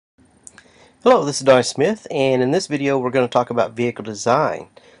Hello, this is Donnie Smith, and in this video we're going to talk about vehicle design,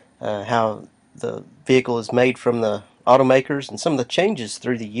 how the vehicle is made from the automakers and some of the changes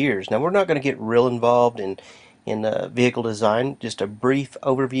through the years. Now we're not going to get real involved in vehicle design, just a brief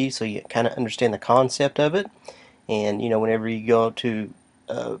overview so you kind of understand the concept of it. And whenever you go to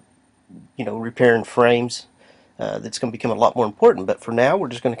uh, repairing frames, that's going to become a lot more important. But for now, we're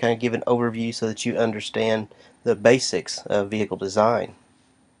just going to kind of give an overview so that you understand the basics of vehicle design.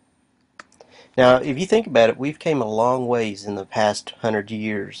 Now, if you think about it, we've came a long ways in the past 100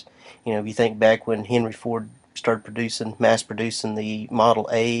 years. If you think back when Henry Ford started mass producing the Model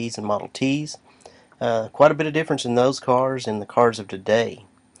A's and Model T's, quite a bit of difference in those cars and the cars of today.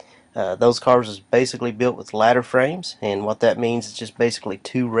 Those cars was basically built with ladder frames, and what that means is just basically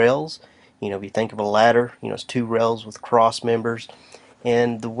two rails. If you think of a ladder, it's two rails with cross members,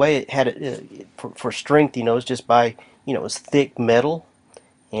 and the way it had it for strength, it's just by, it was thick metal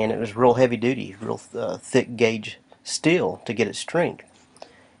and it was real heavy duty, real thick gauge steel to get its strength.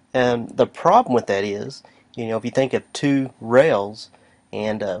 And the problem with that is, if you think of two rails,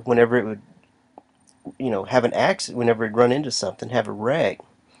 and whenever it would, have an accident, whenever it'd run into something, have a wreck,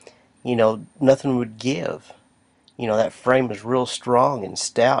 nothing would give. That frame was real strong and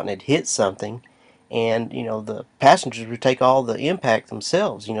stout, and it hit something, and the passengers would take all the impact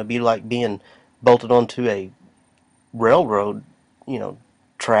themselves. It'd be like being bolted onto a railroad, you know,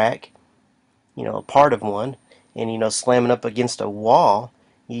 track, a part of one, and slamming up against a wall,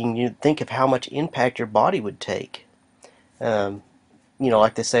 you think of how much impact your body would take. Um,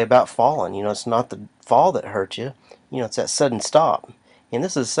 like they say about falling, it's not the fall that hurt you, it's that sudden stop. And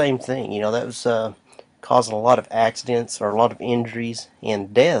this is the same thing, that was causing a lot of accidents or a lot of injuries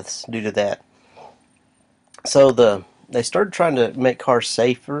and deaths due to that. So they started trying to make cars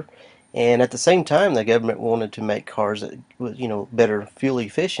safer, and at the same time, the government wanted to make cars that was, better fuel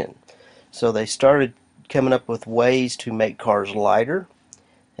efficient. So they started coming up with ways to make cars lighter,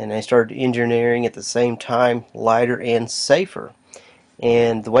 and they started engineering at the same time lighter and safer.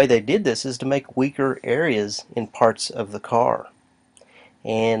 And the way they did this is to make weaker areas in parts of the car.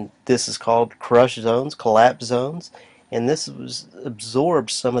 And this is called crush zones, collapse zones, and this was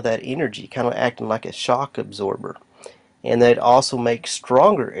absorbs some of that energy, kind of acting like a shock absorber. And they'd also make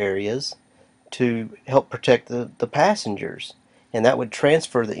stronger areas to help protect the passengers, and that would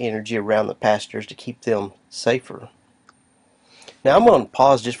transfer the energy around the passengers to keep them safer. Now I'm going to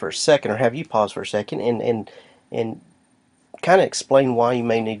pause just for a second, or have you pause for a second, and kind of explain why you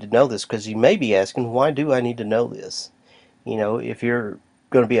may need to know this, because you may be asking, why do I need to know this? If you're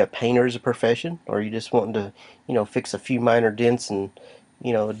going to be a painter as a profession, or you just wanting to, fix a few minor dents and,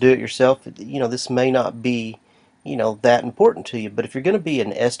 do it yourself, this may not be, that important to you. But if you're going to be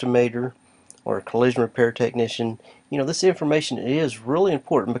an estimator or a collision repair technician, this information is really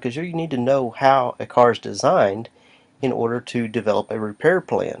important, because you need to know how a car is designed in order to develop a repair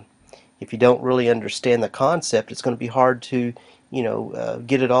plan. If you don't really understand the concept, it's going to be hard to,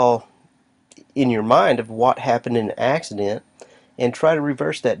 get it all in your mind of what happened in an accident and try to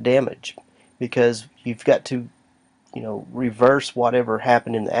reverse that damage, because you've got to, reverse whatever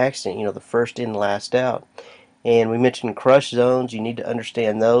happened in the accident, the first in, last out. And we mentioned crush zones. You need to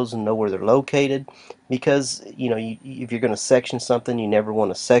understand those and know where they're located, because if you're going to section something, you never want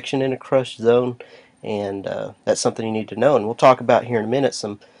to section in a crush zone, and that's something you need to know. And we'll talk about here in a minute.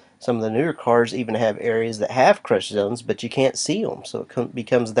 Some of the newer cars even have areas that have crush zones, but you can't see them, so it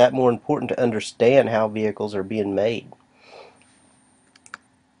becomes that more important to understand how vehicles are being made.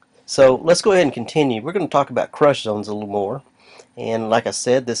 So let's go ahead and continue. We're going to talk about crush zones a little more. And like I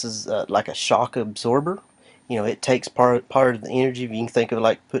said, this is like a shock absorber. It takes part of the energy. You can think of it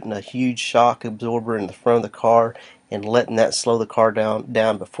like putting a huge shock absorber in the front of the car and letting that slow the car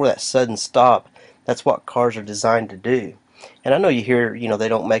down before that sudden stop. That's what cars are designed to do. And I know you hear, they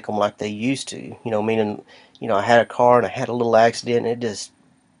don't make them like they used to. Meaning, I had a car and I had a little accident and it just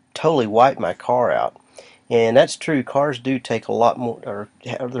totally wiped my car out. And that's true. Cars do take a lot more, or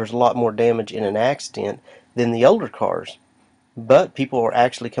there's a lot more damage in an accident than the older cars. But people are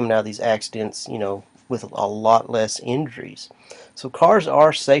actually coming out of these accidents, with a lot less injuries. So cars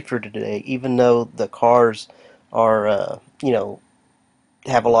are safer today, even though the cars are,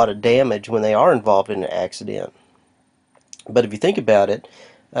 have a lot of damage when they are involved in an accident. But if you think about it,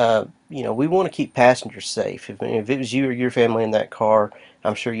 we want to keep passengers safe. If it was you or your family in that car,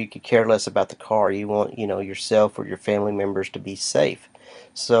 I'm sure you could care less about the car. You want, yourself or your family members to be safe.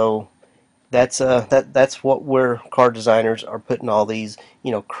 So that's what where car designers are putting all these,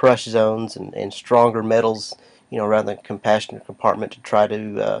 crush zones and stronger metals, around the passenger compartment to try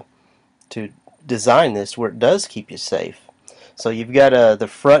to design this where it does keep you safe. So you've got the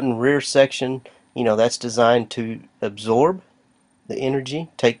front and rear section, that's designed to absorb the energy,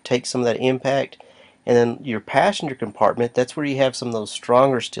 take some of that impact. And then your passenger compartment, that's where you have some of those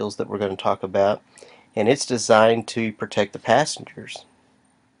stronger steels that we're going to talk about, and it's designed to protect the passengers.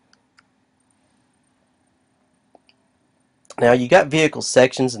 Now you got vehicle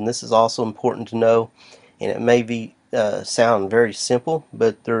sections, and this is also important to know, and it may be sound very simple,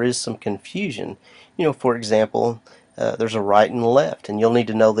 but there is some confusion. For example, there's a right and left, and you'll need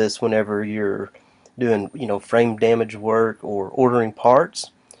to know this whenever you're doing frame damage work or ordering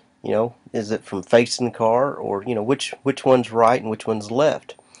parts. Is it from facing the car, or which one's right and which one's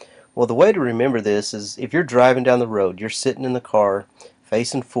left? Well, the way to remember this is if you're driving down the road, you're sitting in the car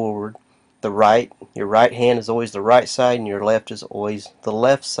facing forward, your right hand is always the right side and your left is always the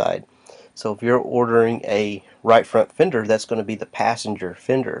left side. So if you're ordering a right front fender, that's going to be the passenger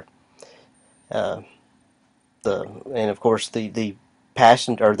fender. Uh, and of course the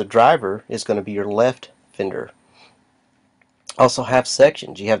passenger or the driver is going to be your left fender. Also have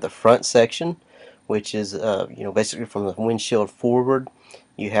sections. You have the front section, which is basically from the windshield forward.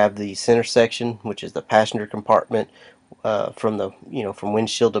 You have the center section, which is the passenger compartment, from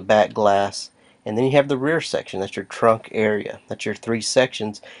windshield to back glass. And then you have the rear section. That's your trunk area. That's your three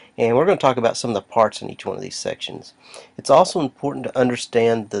sections. And we're going to talk about some of the parts in each one of these sections. It's also important to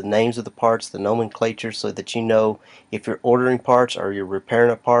understand the names of the parts, the nomenclature, so that you know if you're ordering parts or you're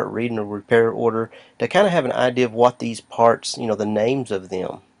repairing a part, reading a repair order, to kind of have an idea of what these parts, the names of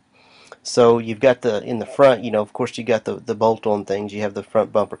them. So you've got in the front, of course you got the bolt-on things. You have the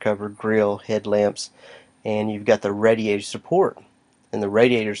front bumper cover, grille, headlamps, and you've got the radiator support. And the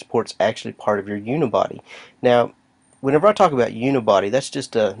radiator support's actually part of your unibody. Now, whenever I talk about unibody, that's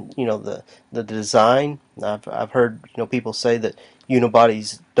just the design. I've heard people say that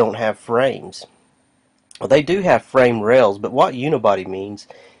unibodies don't have frames. Well, they do have frame rails, but what unibody means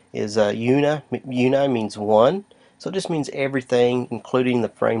is uni means one, so it just means everything, including the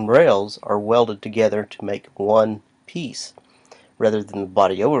frame rails, are welded together to make one piece, rather than the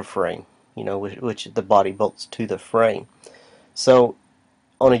body over frame, which the body bolts to the frame. So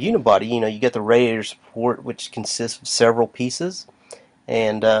on a unibody, you get the radiator support, which consists of several pieces,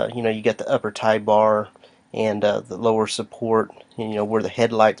 and you get the upper tie bar and the lower support, where the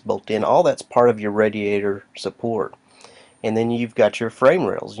headlights bolt in. All that's part of your radiator support. And then you've got your frame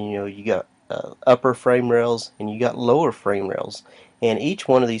rails. You got upper frame rails and you got lower frame rails, and each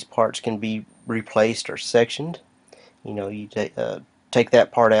one of these parts can be replaced or sectioned. You take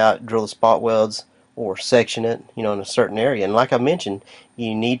that part out, drill the spot welds, or section it, in a certain area. And like I mentioned,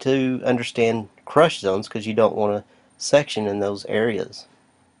 you need to understand crush zones because you don't want to section in those areas.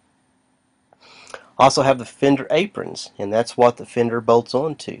 Also have the fender aprons, and that's what the fender bolts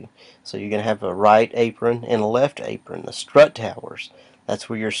onto. So you're going to have a right apron and a left apron. The strut towers, that's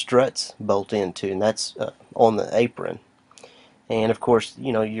where your struts bolt into, and that's on the apron. And of course,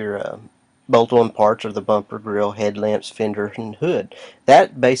 your bolt-on parts are the bumper, grille, headlamps, fender, and hood.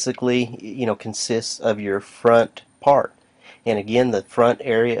 That basically, consists of your front part. And again, the front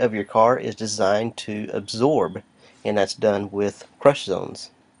area of your car is designed to absorb, and that's done with crush zones.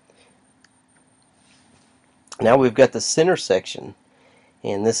 Now we've got the center section,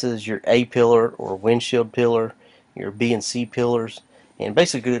 and this is your A pillar or windshield pillar, your B and C pillars, and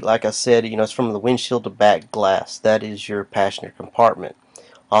basically, like I said, it's from the windshield to back glass. That is your passenger compartment.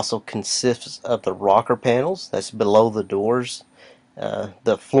 Also consists of the rocker panels, that's below the doors,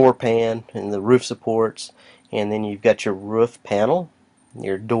 the floor pan and the roof supports, and then you've got your roof panel,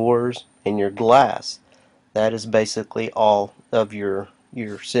 your doors, and your glass. That is basically all of your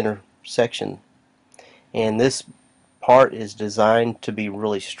center section. And this part is designed to be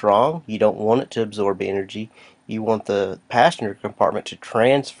really strong. You don't want it to absorb energy. You want the passenger compartment to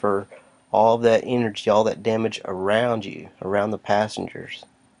transfer all of that energy, all that damage around you, around the passengers.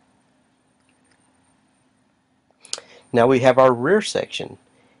 Now we have our rear section,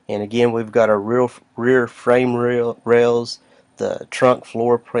 and again we've got our rear frame rails, the trunk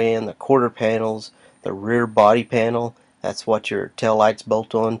floor pan, the quarter panels, the rear body panel. That's what your tail lights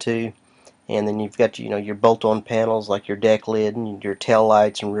bolt onto. And then you've got your bolt-on panels like your deck lid and your tail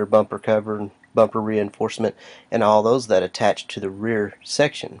lights and rear bumper cover and bumper reinforcement, and all those that attach to the rear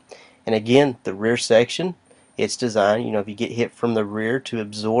section. And again, the rear section, it's designed, if you get hit from the rear, to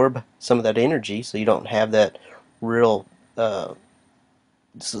absorb some of that energy, so you don't have that real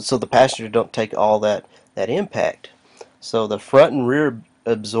so the passenger don't take all that impact. So the front and rear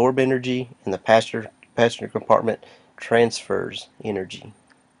absorb energy, and the passenger compartment transfers energy.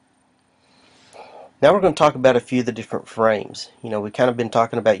 Now we're going to talk about a few of the different frames. We've kind of been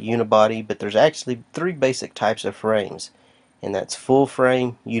talking about unibody, but there's actually three basic types of frames. and that's full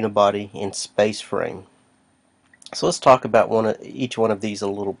frame, unibody, and space frame. So let's talk about each one of these a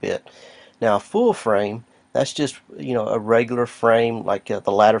little bit. Now, full frame, that's just a regular frame like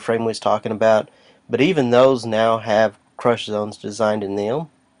the ladder frame we was talking about, but even those now have crush zones designed in them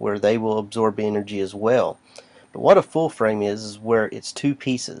where they will absorb energy as well. But what a full frame is where it's two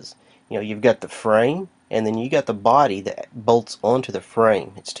pieces. You've got the frame, and then you got the body that bolts onto the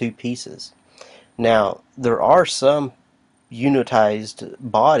frame. It's two pieces. Now, there are some unitized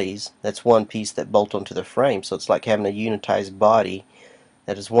bodies that's one piece that bolt onto the frame, so it's like having a unitized body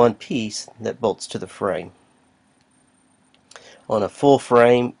that is one piece that bolts to the frame. On a full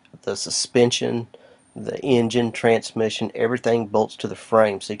frame, the suspension, the engine, transmission, everything bolts to the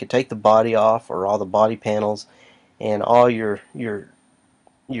frame. So you can take the body off, or all the body panels, and all your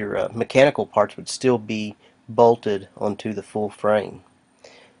mechanical parts would still be bolted onto the full frame.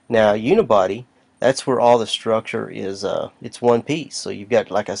 Now, unibody, that's where all the structure is. It's one piece. So you've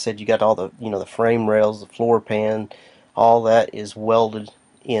got, like I said, you got all the the frame rails, the floor pan, all that is welded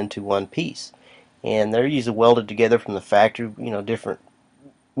into one piece, and they're usually welded together from the factory. Different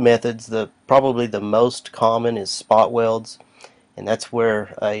methods. Probably the most common is spot welds, and that's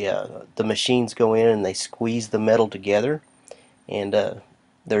where the machines go in and they squeeze the metal together, and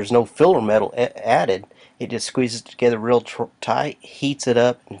there's no filler metal added. It just squeezes it together real tight, heats it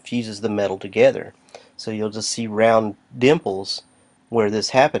up, and fuses the metal together. So you'll just see round dimples where this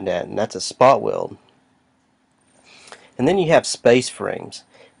happened at, and that's a spot weld. And then you have space frames.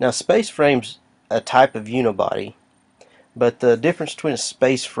 Now, space frame's a type of unibody, but the difference between a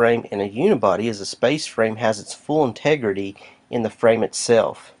space frame and a unibody is a space frame has its full integrity in the frame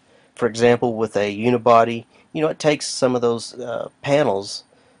itself. For example, with a unibody, it takes some of those panels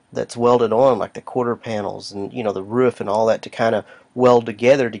that's welded on, like the quarter panels and the roof and all that, to kind of weld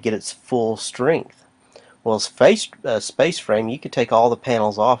together to get its full strength. Well, space frame, you could take all the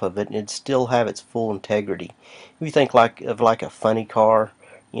panels off of it and it'd still have its full integrity. If you think of like a funny car,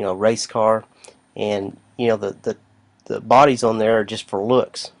 race car, and the bodies on there are just for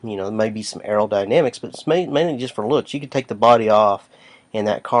looks. There may be some aerodynamics, but it's mainly just for looks. You could take the body off and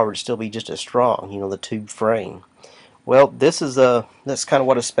that car would still be just as strong, the tube frame. Well, that's kind of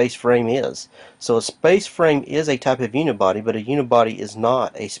what a space frame is. So a space frame is a type of unibody, but a unibody is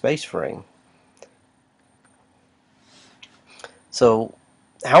not a space frame. So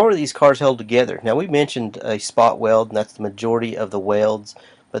how are these cars held together? Now, we mentioned a spot weld, and that's the majority of the welds,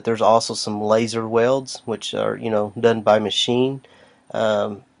 but there's also some laser welds, which are done by machine.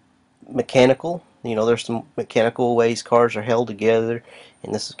 Mechanical, there's some mechanical ways cars are held together,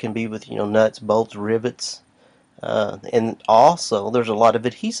 and this can be with nuts, bolts, rivets. And also there's a lot of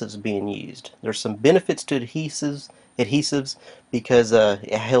adhesives being used. There's some benefits to adhesives because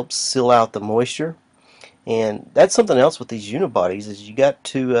it helps seal out the moisture, and that's something else with these unibodies is you got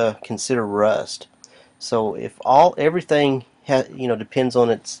to consider rust. So if everything depends on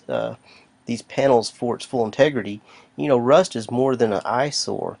its these panels for its full integrity, rust is more than an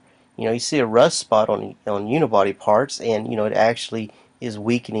eyesore. You see a rust spot on unibody parts, and it actually is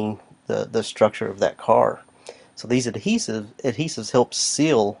weakening the structure of that car. So these adhesives help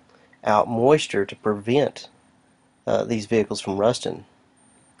seal out moisture to prevent these vehicles from rusting.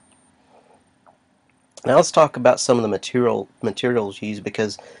 Now let's talk about some of the materials used,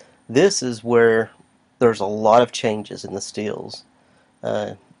 because this is where there's a lot of changes in the steels.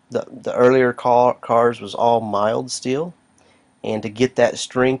 The earlier cars was all mild steel, and to get that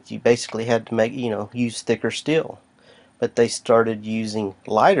strength you basically had to use thicker steel. But they started using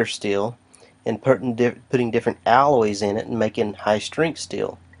lighter steel and putting different alloys in it and making high strength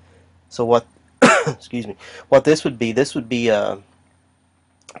steel. So what excuse me, what this would be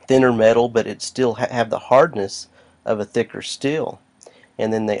thinner metal, but it still have the hardness of a thicker steel.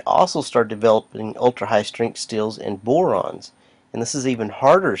 And then they also start developing ultra high strength steels and borons, and this is even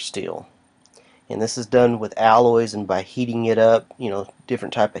harder steel. And this is done with alloys and by heating it up,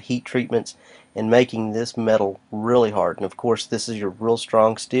 different type of heat treatments, and making this metal really hard. And of course, this is your real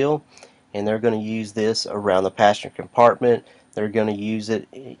strong steel, and they're going to use this around the passenger compartment. They're going to use it,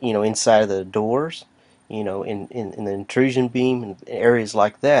 inside of the doors, in the intrusion beam and areas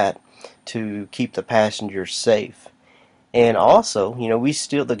like that, to keep the passengers safe. And also,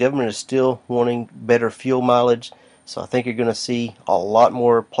 the government is still wanting better fuel mileage, so I think you're going to see a lot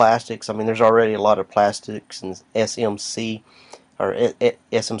more plastics. I mean, there's already a lot of plastics in SMC,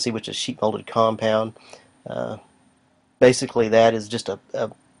 SMC, which is sheet molded compound. Basically, that is just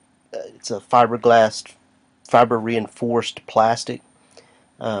it's a fiberglass, fiber reinforced plastic.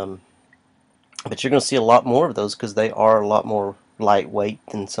 But you're going to see a lot more of those because they are a lot more lightweight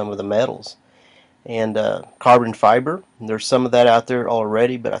than some of the metals. and carbon fiber. There's some of that out there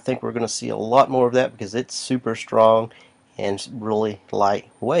already, but I think we're going to see a lot more of that because it's super strong and really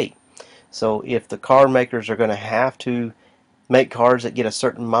lightweight. So if the car makers are going to have to make cars that get a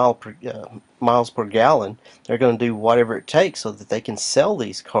certain miles per gallon, they're going to do whatever it takes so that they can sell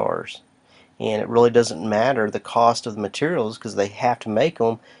these cars. And it really doesn't matter the cost of the materials because they have to make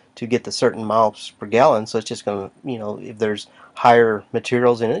them to get the certain miles per gallon. So it's just going to, if there's higher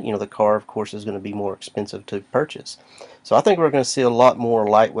materials in it, the car of course is going to be more expensive to purchase. So I think we're going to see a lot more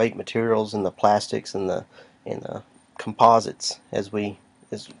lightweight materials in the plastics and the composites as we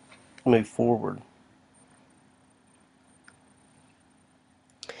move forward.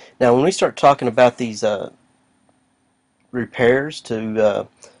 Now when we start talking about these repairs to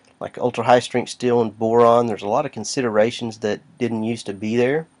like ultra high strength steel and boron, there's a lot of considerations that didn't used to be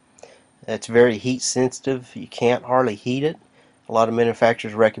there. It's very heat sensitive. You can't hardly heat it. A lot of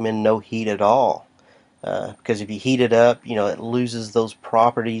manufacturers recommend no heat at all because if you heat it up, it loses those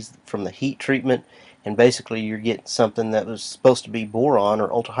properties from the heat treatment, and basically you're getting something that was supposed to be boron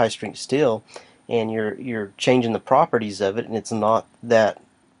or ultra high strength steel, and you're changing the properties of it, and it's not that,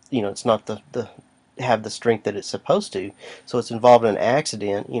 it's not the have the strength that it's supposed to. So it's involved in an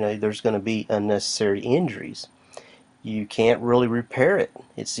accident. There's going to be unnecessary injuries. You can't really repair it.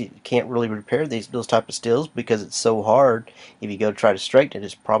 You can't really repair those type of steels because it's so hard. If you go try to straighten it,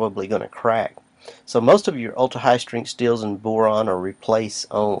 it's probably going to crack. So most of your ultra high strength steels and boron are replace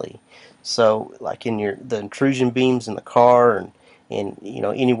only. So like in the intrusion beams in the car and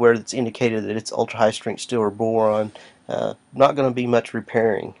anywhere that's indicated that it's ultra high strength steel or boron, not going to be much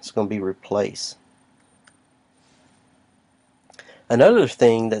repairing. It's going to be replace. Another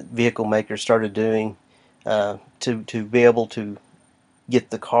thing that vehicle makers started doing to be able to get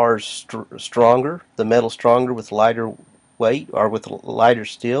the cars stronger, the metal stronger with lighter weight or with lighter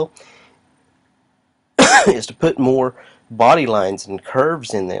steel, is to put more body lines and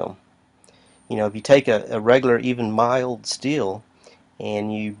curves in them. If you take a regular, even mild steel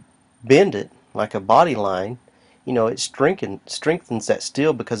and you bend it like a body line, it strengthens that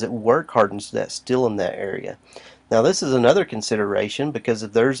steel because it work hardens that steel in that area. Now this is another consideration because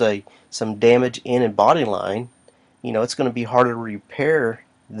if there's some damage in a body line, it's going to be harder to repair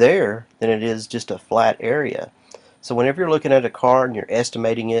there than it is just a flat area. So whenever you're looking at a car and you're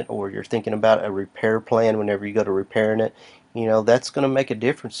estimating it, or you're thinking about a repair plan whenever you go to repairing it, that's going to make a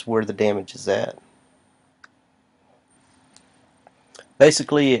difference where the damage is at.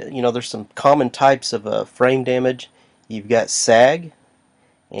 Basically, there's some common types of frame damage. You've got sag,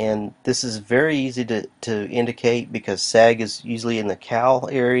 and this is very easy to indicate because sag is usually in the cowl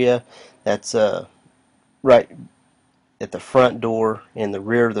area. That's right at the front door and the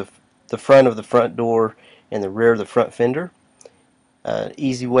rear of the front of the front door and the rear of the front fender.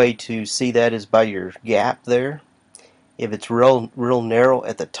 Easy way to see that is by your gap there. If it's real narrow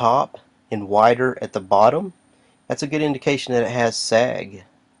at the top and wider at the bottom, that's a good indication that it has sag.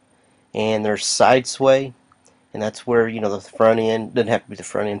 And there's side sway, and that's where the front end doesn't have to be the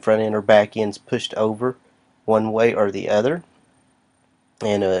front end or back end's pushed over one way or the other.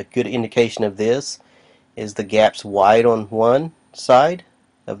 And a good indication of this is the gaps wide on one side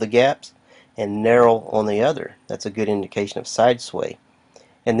of the gaps and narrow on the other. That's a good indication of side sway.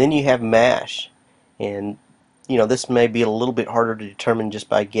 And then you have mash, and this may be a little bit harder to determine just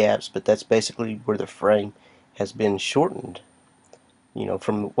by gaps, but that's basically where the frame has been shortened,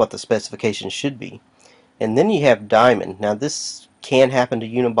 from what the specifications should be. And then you have diamond. Now this can happen to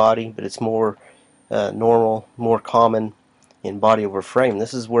unibody, but it's more normal, more common in body over frame.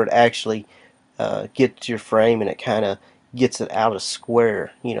 This is where it actually gets your frame and it kind of gets it out of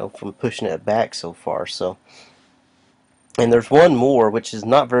square, from pushing it back so far. So, and there's one more which is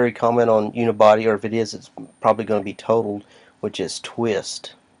not very common on unibody, or if it is, it's probably going to be totaled, which is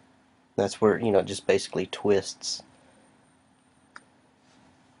twist. That's where it just basically twists.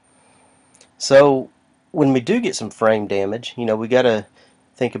 So when we do get some frame damage, we got to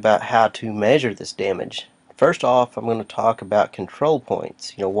think about how to measure this damage. First off, I'm going to talk about control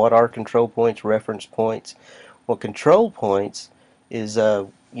points. What are control points, reference points? Well, control points is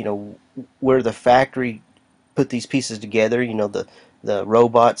where the factory put these pieces together. The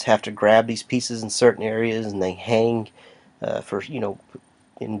robots have to grab these pieces in certain areas and they hang for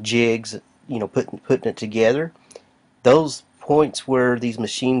in jigs, putting it together. Those points where these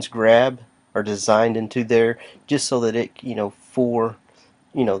machines grab are designed into there just so that it for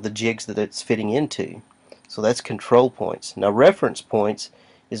the jigs that it's fitting into. So that's control points. Now reference points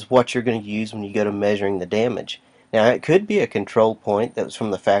is what you're going to use when you go to measuring the damage. Now it could be a control point that was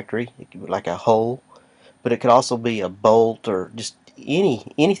from the factory, it could be like a hole, but it could also be a bolt or just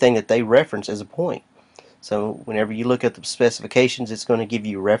anything that they reference as a point. So whenever you look at the specifications, it's going to give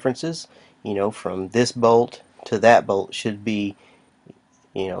you references. From this bolt to that bolt should be,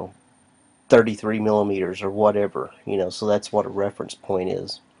 you know, 33 millimeters or whatever. So that's what a reference point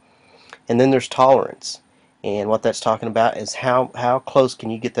is. And then there's tolerance, and what that's talking about is how close can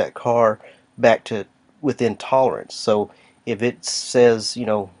you get that car back to within tolerance. So if it says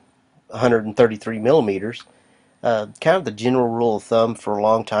 133 millimeters, kind of the general rule of thumb for a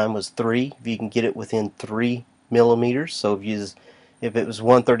long time was 3. If you can get it within 3 millimeters, so if it was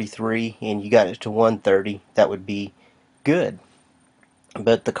 133 and you got it to 130, that would be good.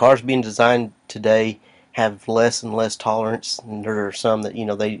 But the cars being designed today have less and less tolerance, and there are some that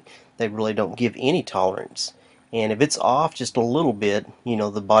they really don't give any tolerance. And if it's off just a little bit,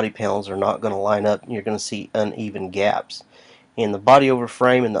 the body panels are not going to line up, and you're going to see uneven gaps. In the body over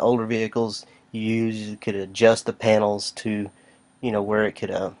frame in the older vehicles, you could adjust the panels to, where it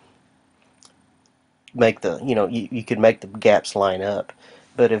could make the, you could make the gaps line up.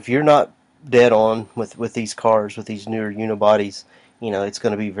 But if you're not dead on with these cars, with these newer unibodies, it's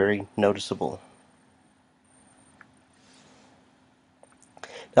going to be very noticeable.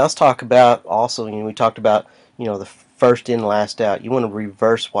 Now let's talk about also, we talked about, the first in, last out. You want to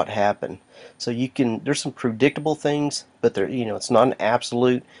reverse what happened. So there's some predictable things, but it's not an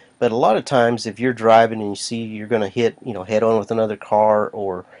absolute. But a lot of times if you're driving and you see you're going to hit, head on with another car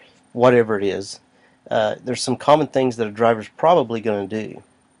or whatever it is, there's some common things that a driver's probably going to do.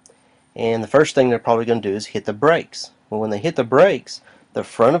 And the first thing they're probably going to do is hit the brakes. Well, when they hit the brakes, the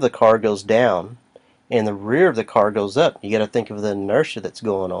front of the car goes down and the rear of the car goes up. You got to think of the inertia that's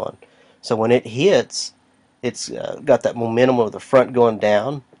going on. So when it hits, it's got that momentum of the front going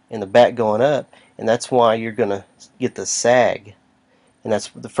down and the back going up, and that's why you're going to get the sag. And that's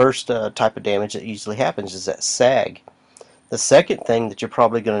the first type of damage that usually happens, is that sag. The second thing that you're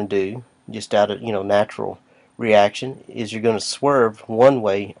probably going to do, just out of natural reaction, is you're going to swerve one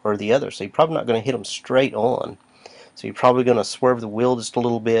way or the other. So you're probably not going to hit them straight on. So you're probably going to swerve the wheel just a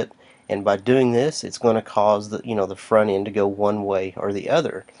little bit, and by doing this, it's going to cause the front end to go one way or the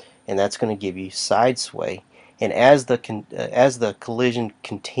other, and that's going to give you side sway. And as the collision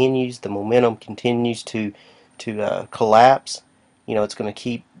continues, the momentum continues to collapse. It's going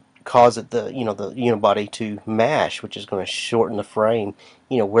to cause the unibody to mash, which is going to shorten the frame,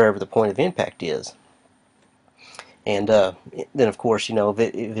 wherever the point of impact is. And then, of course, if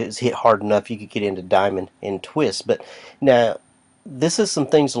it's hit hard enough, you could get into diamond and twist. But now, this is some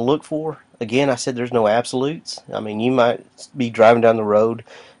things to look for. Again, I said there's no absolutes. I mean, you might be driving down the road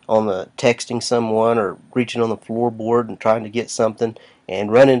texting someone or reaching on the floorboard and trying to get something and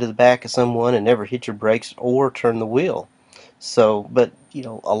run into the back of someone and never hit your brakes or turn the wheel. So, but,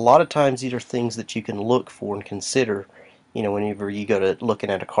 a lot of times these are things that you can look for and consider, whenever you go to looking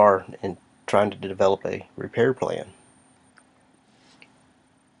at a car and trying to develop a repair plan.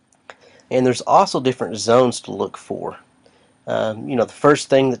 And there's also different zones to look for. The first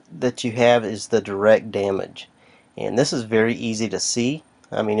thing that you have is the direct damage, and this is very easy to see.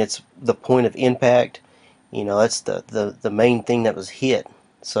 I mean, it's the point of impact. That's the main thing that was hit.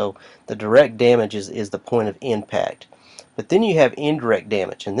 So the direct damage is the point of impact. But then you have indirect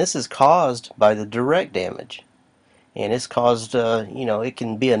damage, and this is caused by the direct damage. And it's caused, it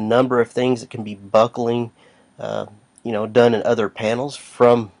can be a number of things. It can be buckling, done in other panels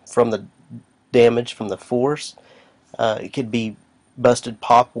from the damage from the force. It could be busted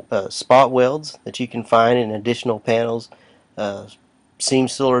spot welds that you can find in additional panels, seam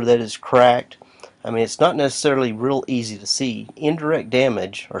sealer that is cracked. I mean, it's not necessarily real easy to see. Indirect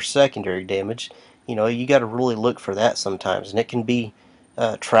damage or secondary damage, you got to really look for that sometimes, and it can be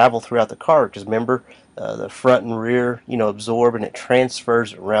travel throughout the car, because remember, the front and rear absorb, and it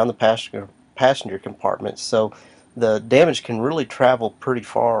transfers around the passenger compartments. So the damage can really travel pretty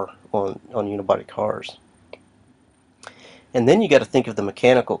far on unibody cars. And then you got to think of the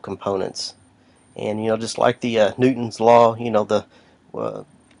mechanical components, and just like the Newton's law, the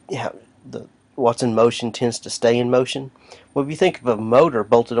what's in motion tends to stay in motion. Well, if you think of a motor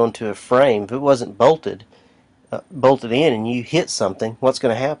bolted onto a frame, if it wasn't bolted in, and you hit something, what's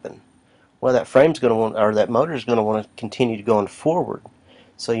going to happen? Well, that frame's going to want, or that motor is going to want to continue going forward.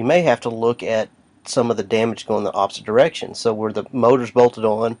 So you may have to look at some of the damage going the opposite direction. So where the motor's bolted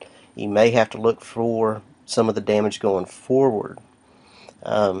on, you may have to look for some of the damage going forward.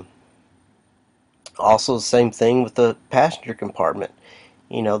 Also, the same thing with the passenger compartment.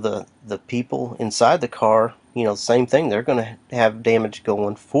 The people inside the car, same thing. They're going to have damage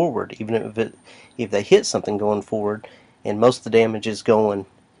going forward, even if they hit something going forward, and most of the damage is going,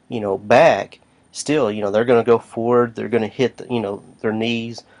 back. still, they're going to go forward. They're going to hit their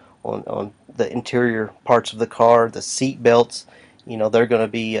knees on the interior parts of the car, the seat belts. They're going to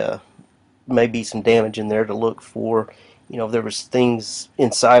be maybe some damage in there to look for. If there was things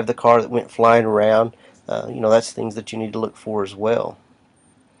inside the car that went flying around, that's things that you need to look for as well.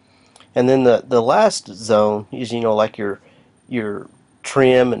 And then the last zone is like your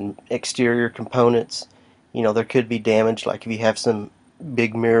trim and exterior components. There could be damage, like if you have some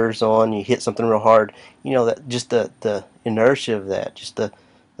big mirrors on, you hit something real hard. That just the inertia of that, just the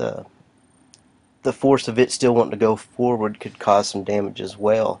the force of it still wanting to go forward could cause some damage as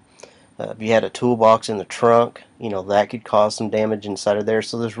well. If you had a toolbox in the trunk, that could cause some damage inside of there.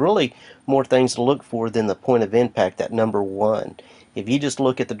 So there's really more things to look for than the point of impact, that number one. If you just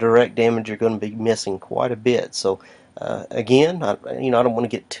look at the direct damage, you're going to be missing quite a bit. So again, I don't want to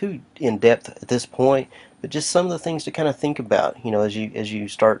get too in depth at this point, but just some of the things to kind of think about, as you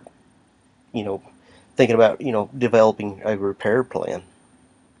start, thinking about, developing a repair plan.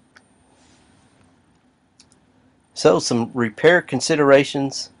 So some repair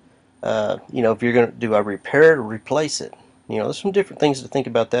considerations. If you're going to do a repair or replace it, there's some different things to think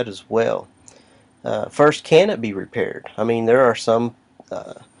about that as well. First, can it be repaired? I mean, there are some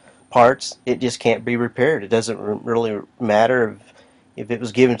parts it just can't be repaired. It doesn't really matter if it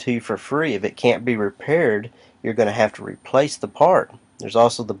was given to you for free. If it can't be repaired, you're going to have to replace the part. There's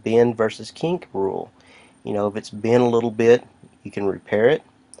also the bend versus kink rule. If it's bent a little bit, you can repair it.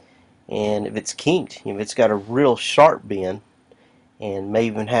 And if it's kinked, if it's got a real sharp bend and may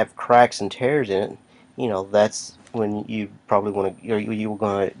even have cracks and tears in it, that's when you probably want to, you're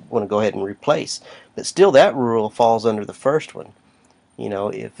going to want to go ahead and replace. But still, that rule falls under the first one.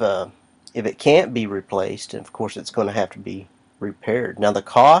 If it can't be replaced, of course it's going to have to be repaired. Now the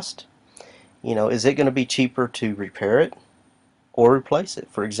cost, is it going to be cheaper to repair it or replace it?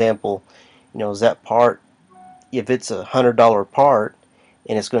 For example, is that part, if it's $100 part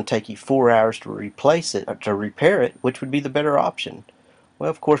and it's going to take you 4 hours to replace it, or to repair it, which would be the better option?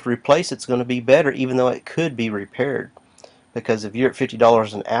 Well, of course, replace it's going to be better, even though it could be repaired. Because if you're at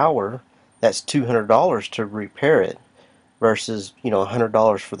 $50 an hour, that's $200 to repair it versus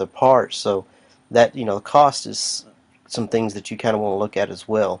 $100 for the parts. So that the cost is some things that you kind of want to look at as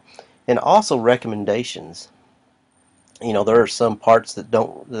well. And also recommendations. There are some parts that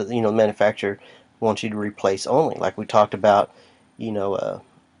don't, the manufacturer wants you to replace only, like we talked about. The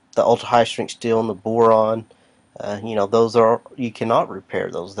ultra high strength steel and the boron. Those are, you cannot repair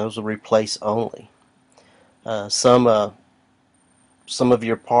those. Those will replace only. Some of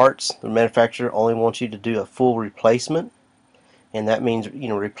your parts, the manufacturer only wants you to do a full replacement, and that means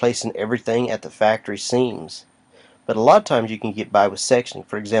replacing everything at the factory seams. But a lot of times you can get by with sectioning.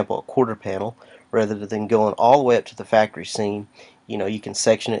 For example, a quarter panel, rather than going all the way up to the factory seam, you can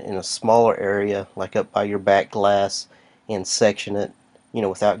section it in a smaller area, like up by your back glass, and section it,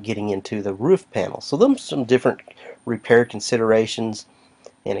 without getting into the roof panel. So those are some different repair considerations.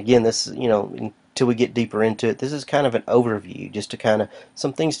 And again, this is, until we get deeper into it, this is kind of an overview, just to kind of,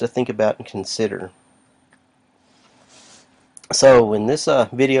 some things to think about and consider. So in this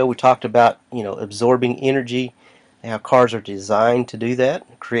video, we talked about, absorbing energy, and how cars are designed to do that.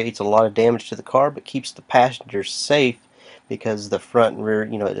 It creates a lot of damage to the car, but keeps the passengers safe, because the front and rear,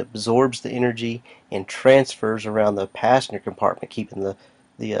 it absorbs the energy and transfers around the passenger compartment, keeping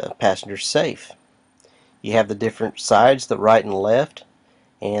the passengers safe. You have the different sides, the right and left,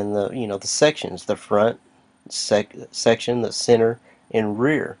 and the sections, the front section, the center, and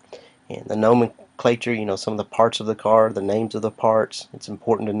rear. And the nomenclature, some of the parts of the car, the names of the parts, it's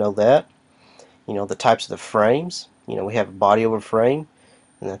important to know that. The types of the frames, we have a body over frame,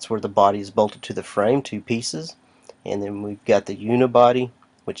 and that's where the body is bolted to the frame, two pieces. And then we've got the unibody,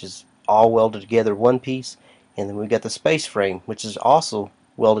 which is all welded together one piece. And then we've got the space frame, which is also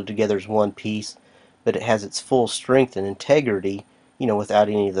welded together as one piece, but it has its full strength and integrity, without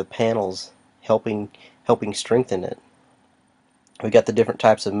any of the panels helping strengthen it. We've got the different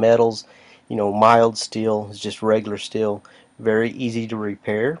types of metals. Mild steel is just regular steel, very easy to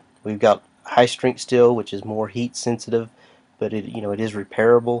repair. We've got high strength steel, which is more heat sensitive, but it is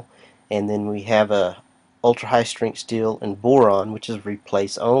repairable. And then we have a ultra high strength steel and boron, which is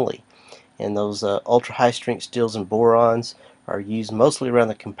replace only. And those ultra high strength steels and borons are used mostly around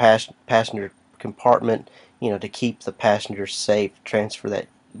the passenger compartment, to keep the passengers safe, transfer that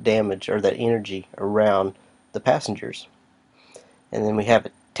damage or that energy around the passengers. And then we have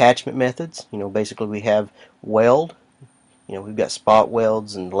attachment methods. Basically we have weld. We've got spot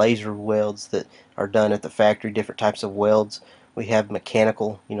welds and laser welds that are done at the factory, different types of welds. We have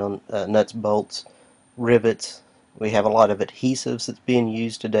mechanical, nuts, bolts, rivets. We have a lot of adhesives that's being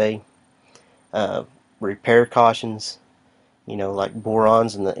used today. uh, repair cautions, like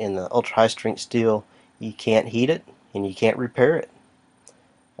borons in the ultra high strength steel. You can't heat it and you can't repair it.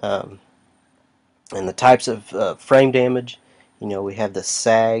 Um, and the types of frame damage, we have the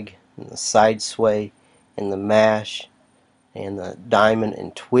sag and the side sway and the mash and the diamond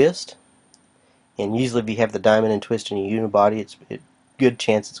and twist. And usually if you have the diamond and twist in your unibody, it's a good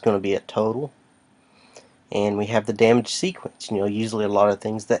chance it's going to be a total. And we have the damage sequence, usually a lot of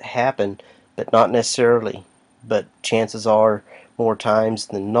things that happen, but not necessarily. But chances are, more times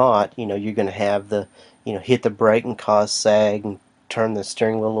than not, you're going to have the, hit the brake and cause sag, and turn the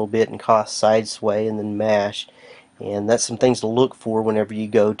steering wheel a little bit and cause side sway, and then mash. And that's some things to look for whenever you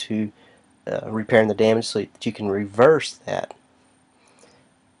go to repairing the damage, so that you can reverse that.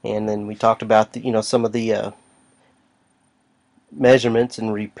 And then we talked about the, some of the measurements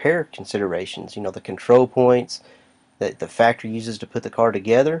and repair considerations. The control points that the factory uses to put the car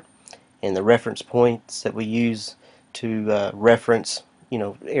together, and the reference points that we use to reference,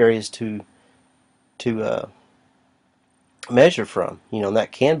 areas to measure from. And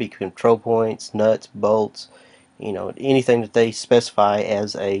that can be control points, nuts, bolts, anything that they specify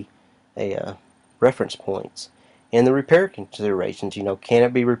as a reference points. And the repair considerations. Can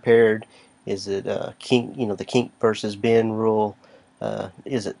it be repaired? Is it kink? The kink versus bend rule.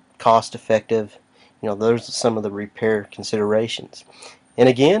 Is it cost effective? Those are some of the repair considerations. And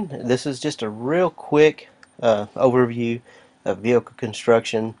again, this is just a real quick overview of vehicle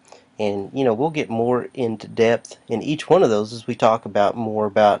construction, and we'll get more into depth in each one of those as we talk about more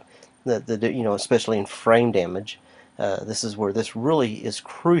about the especially in frame damage. This is where this really is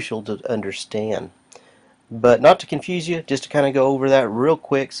crucial to understand. But not to confuse you, just to kind of go over that real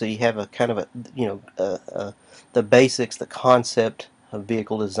quick, so you have a kind of the basics, the concept of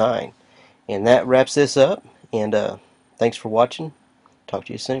vehicle design. And that wraps this up. And thanks for watching. Talk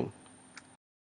to you soon.